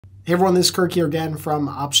Hey everyone, this is Kirk here again from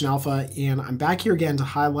Option Alpha, and I'm back here again to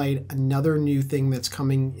highlight another new thing that's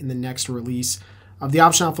coming in the next release of the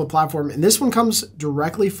Option Alpha platform. And this one comes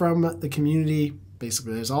directly from the community,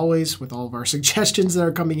 basically as always, with all of our suggestions that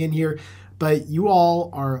are coming in here. But you all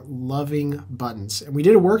are loving buttons. And we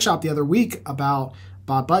did a workshop the other week about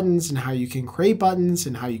bot buttons and how you can create buttons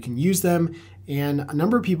and how you can use them. And a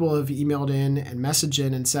number of people have emailed in and messaged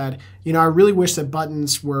in and said, you know, I really wish that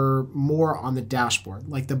buttons were more on the dashboard.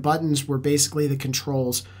 Like the buttons were basically the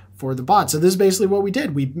controls for the bot. So this is basically what we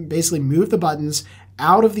did. We basically moved the buttons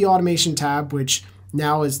out of the automation tab, which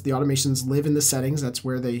now is the automations live in the settings. That's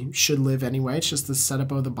where they should live anyway. It's just the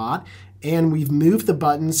setup of the bot. And we've moved the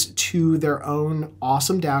buttons to their own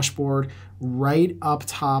awesome dashboard right up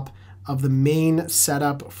top of the main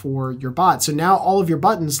setup for your bot. So now all of your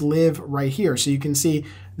buttons live right here. So you can see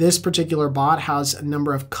this particular bot has a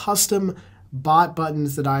number of custom bot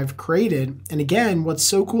buttons that I've created. And again, what's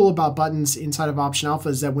so cool about buttons inside of Option Alpha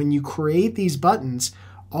is that when you create these buttons,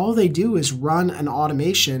 all they do is run an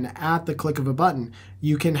automation at the click of a button.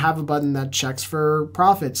 You can have a button that checks for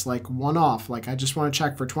profits, like one off, like I just want to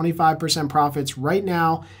check for 25% profits right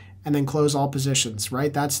now, and then close all positions,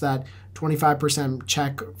 right? That's that 25%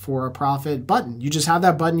 check for a profit button. You just have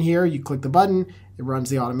that button here, you click the button, it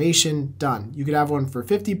runs the automation, done. You could have one for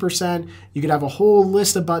 50%. You could have a whole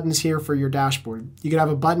list of buttons here for your dashboard. You could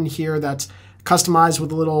have a button here that's customized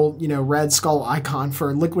with a little, red skull icon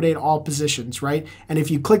for liquidate all positions, right? And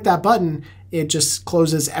if you click that button, it just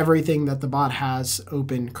closes everything that the bot has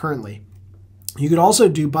open currently. You could also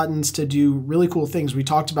do buttons to do really cool things. We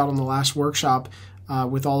talked about on the last workshop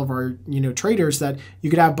with all of our traders that you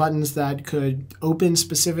could have buttons that could open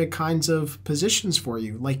specific kinds of positions for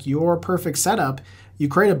you, like your perfect setup. You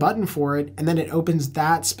create a button for it, and then it opens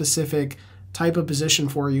that specific type of position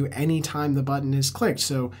for you anytime the button is clicked.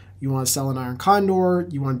 So you want to sell an iron condor,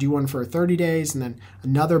 you want to do one for 30 days, and then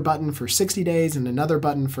another button for 60 days, and another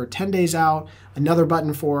button for 10 days out, another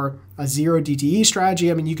button for a zero DTE strategy.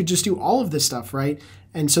 I mean, you could just do all of this stuff, right?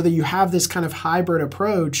 And so that you have this kind of hybrid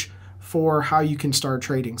approach for how you can start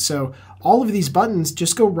trading. So all of these buttons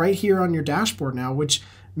just go right here on your dashboard now, which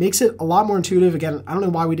makes it a lot more intuitive. Again, I don't know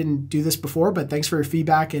why we didn't do this before, but thanks for your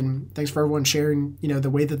feedback and thanks for everyone sharing, the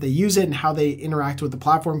way that they use it and how they interact with the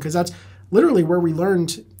platform, because that's literally where we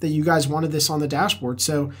learned that you guys wanted this on the dashboard.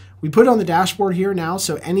 So we put it on the dashboard here now.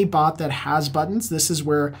 So any bot that has buttons, this is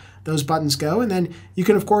where those buttons go. And then you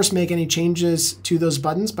can, of course, make any changes to those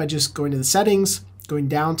buttons by just going to the settings, going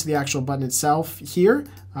down to the actual button itself here.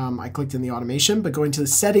 I clicked in the automation, but going to the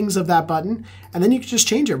settings of that button, and then you can just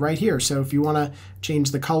change it right here. So if you want to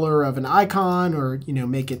change the color of an icon or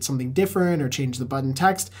make it something different or change the button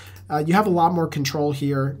text, you have a lot more control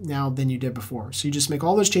here now than you did before. So you just make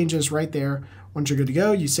all those changes right there. Once you're good to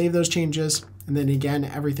go, you save those changes, and then again,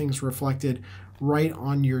 everything's reflected right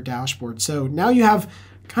on your dashboard. So now you have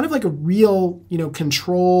kind of like a real,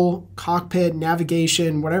 control, cockpit,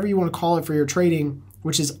 navigation, whatever you want to call it for your trading,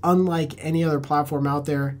 which is unlike any other platform out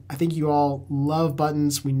there. I think you all love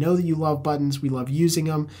buttons. We know that you love buttons. We love using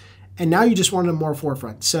them. And now you just want them more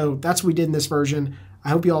forefront. So that's what we did in this version. I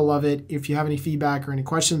hope you all love it. If you have any feedback or any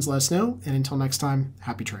questions, let us know. And until next time,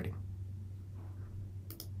 happy trading.